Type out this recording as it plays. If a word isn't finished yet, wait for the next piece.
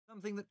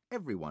Something that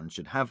everyone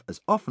should have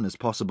as often as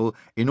possible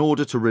in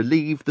order to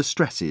relieve the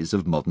stresses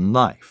of modern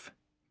life.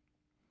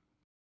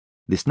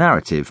 This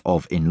narrative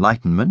of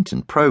enlightenment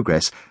and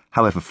progress,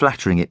 however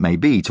flattering it may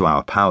be to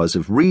our powers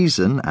of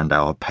reason and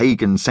our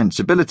pagan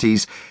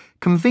sensibilities,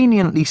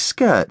 conveniently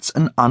skirts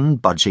an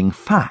unbudging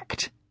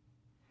fact.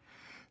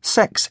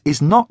 Sex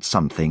is not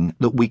something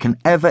that we can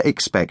ever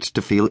expect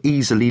to feel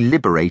easily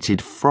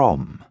liberated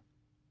from.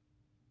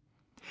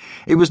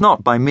 It was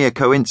not by mere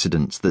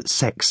coincidence that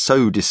sex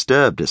so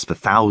disturbed us for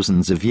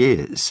thousands of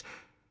years.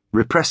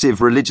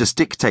 Repressive religious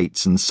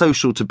dictates and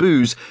social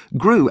taboos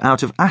grew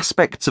out of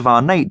aspects of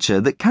our nature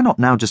that cannot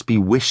now just be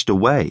wished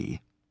away.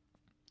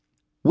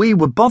 We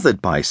were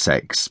bothered by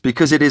sex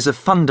because it is a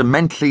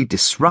fundamentally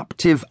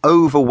disruptive,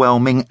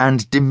 overwhelming,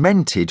 and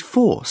demented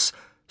force,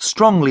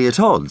 strongly at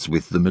odds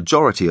with the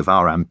majority of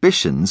our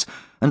ambitions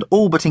and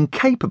all but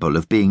incapable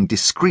of being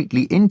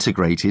discreetly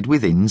integrated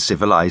within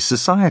civilized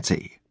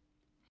society.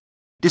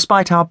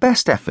 Despite our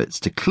best efforts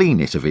to clean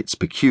it of its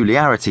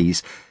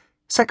peculiarities,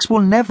 sex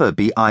will never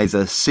be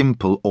either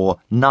simple or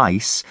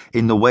nice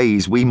in the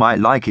ways we might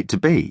like it to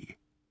be.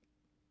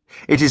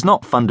 It is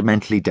not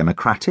fundamentally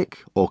democratic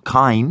or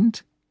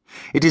kind.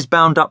 It is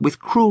bound up with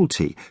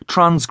cruelty,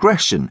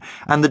 transgression,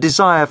 and the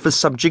desire for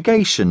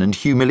subjugation and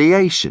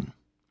humiliation.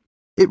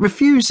 It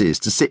refuses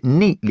to sit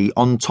neatly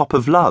on top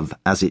of love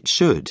as it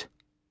should.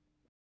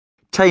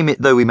 Tame it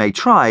though we may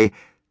try,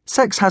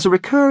 sex has a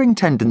recurring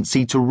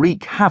tendency to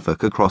wreak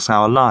havoc across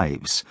our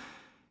lives.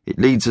 It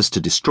leads us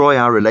to destroy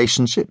our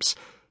relationships,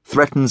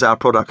 threatens our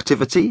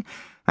productivity,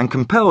 and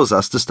compels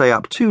us to stay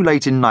up too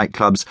late in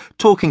nightclubs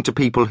talking to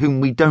people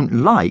whom we don't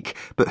like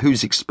but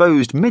whose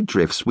exposed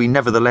midriffs we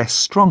nevertheless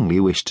strongly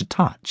wish to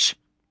touch.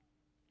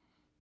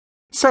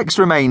 Sex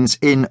remains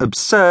in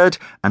absurd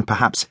and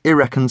perhaps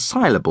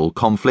irreconcilable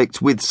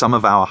conflict with some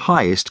of our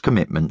highest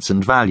commitments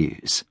and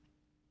values.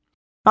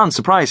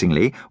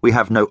 Unsurprisingly, we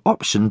have no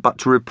option but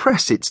to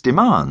repress its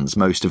demands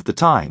most of the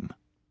time.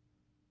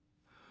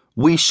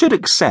 We should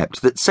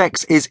accept that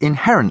sex is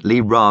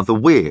inherently rather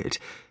weird,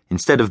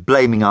 instead of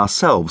blaming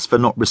ourselves for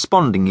not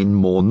responding in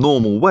more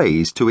normal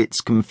ways to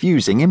its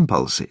confusing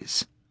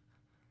impulses.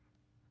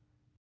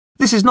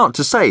 This is not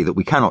to say that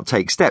we cannot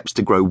take steps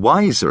to grow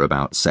wiser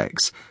about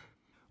sex.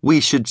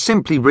 We should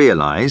simply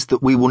realize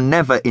that we will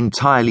never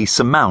entirely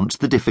surmount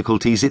the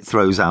difficulties it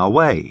throws our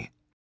way.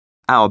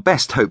 Our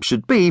best hope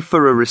should be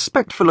for a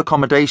respectful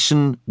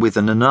accommodation with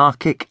an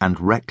anarchic and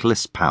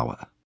reckless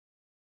power.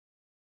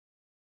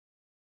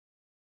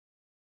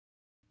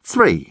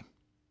 3.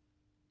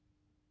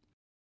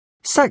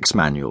 Sex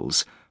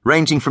manuals,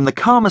 ranging from the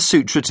Kama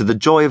Sutra to the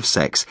Joy of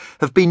Sex,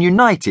 have been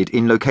united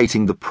in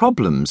locating the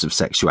problems of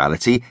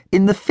sexuality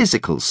in the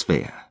physical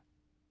sphere.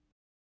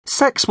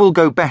 Sex will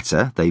go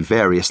better, they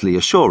variously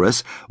assure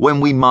us, when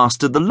we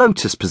master the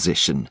lotus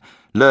position,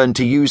 learn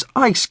to use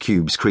ice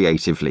cubes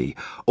creatively,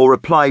 or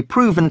apply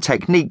proven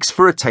techniques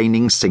for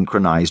attaining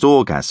synchronized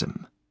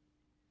orgasm.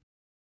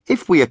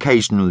 If we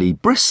occasionally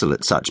bristle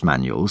at such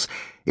manuals,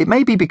 it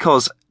may be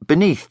because,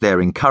 beneath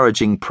their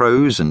encouraging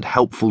prose and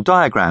helpful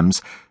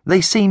diagrams,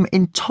 they seem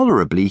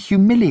intolerably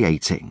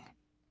humiliating.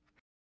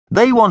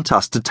 They want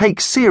us to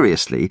take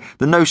seriously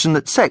the notion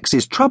that sex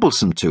is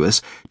troublesome to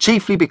us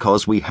chiefly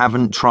because we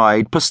haven't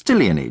tried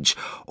postillionage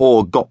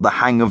or got the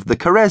hang of the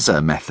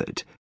Carezza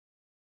method.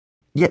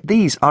 Yet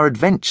these are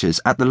adventures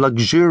at the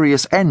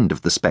luxurious end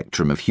of the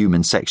spectrum of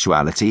human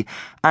sexuality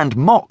and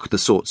mock the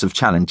sorts of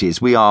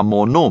challenges we are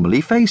more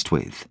normally faced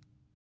with.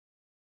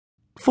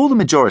 For the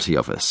majority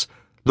of us,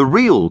 the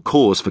real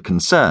cause for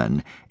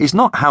concern is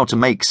not how to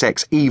make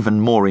sex even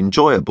more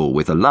enjoyable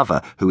with a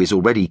lover who is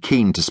already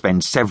keen to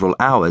spend several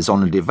hours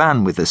on a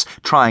divan with us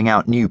trying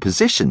out new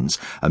positions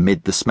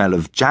amid the smell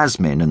of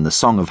jasmine and the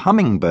song of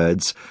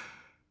hummingbirds.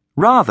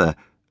 Rather,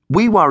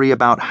 we worry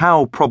about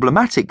how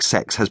problematic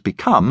sex has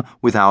become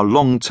with our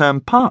long-term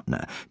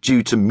partner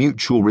due to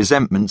mutual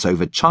resentments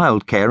over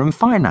childcare and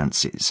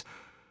finances,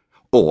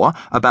 or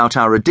about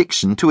our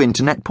addiction to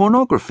internet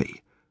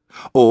pornography,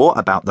 or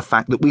about the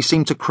fact that we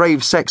seem to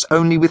crave sex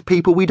only with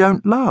people we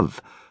don't love,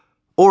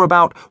 or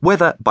about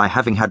whether, by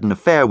having had an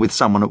affair with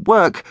someone at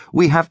work,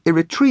 we have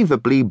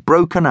irretrievably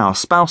broken our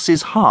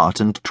spouse's heart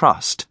and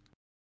trust.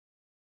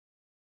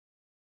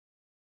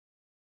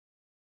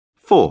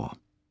 4.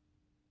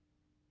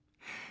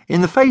 In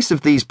the face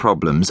of these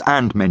problems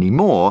and many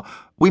more,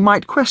 we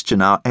might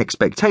question our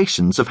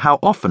expectations of how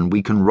often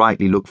we can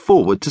rightly look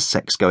forward to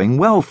sex going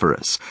well for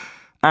us,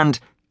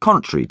 and,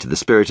 contrary to the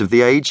spirit of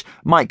the age,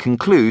 might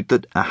conclude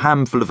that a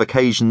handful of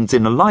occasions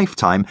in a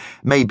lifetime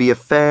may be a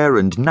fair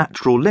and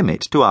natural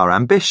limit to our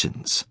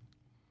ambitions.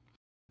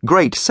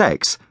 Great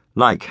sex,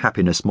 like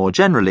happiness more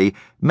generally,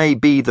 may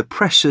be the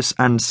precious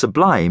and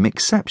sublime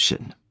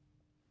exception.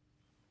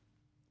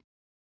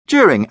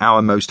 During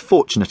our most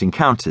fortunate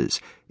encounters,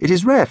 it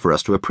is rare for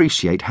us to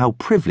appreciate how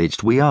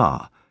privileged we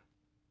are.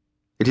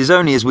 It is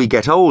only as we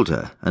get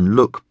older and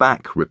look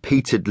back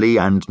repeatedly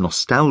and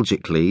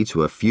nostalgically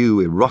to a few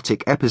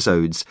erotic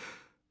episodes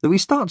that we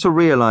start to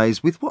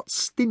realize with what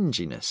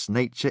stinginess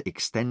nature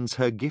extends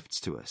her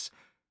gifts to us,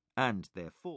 and therefore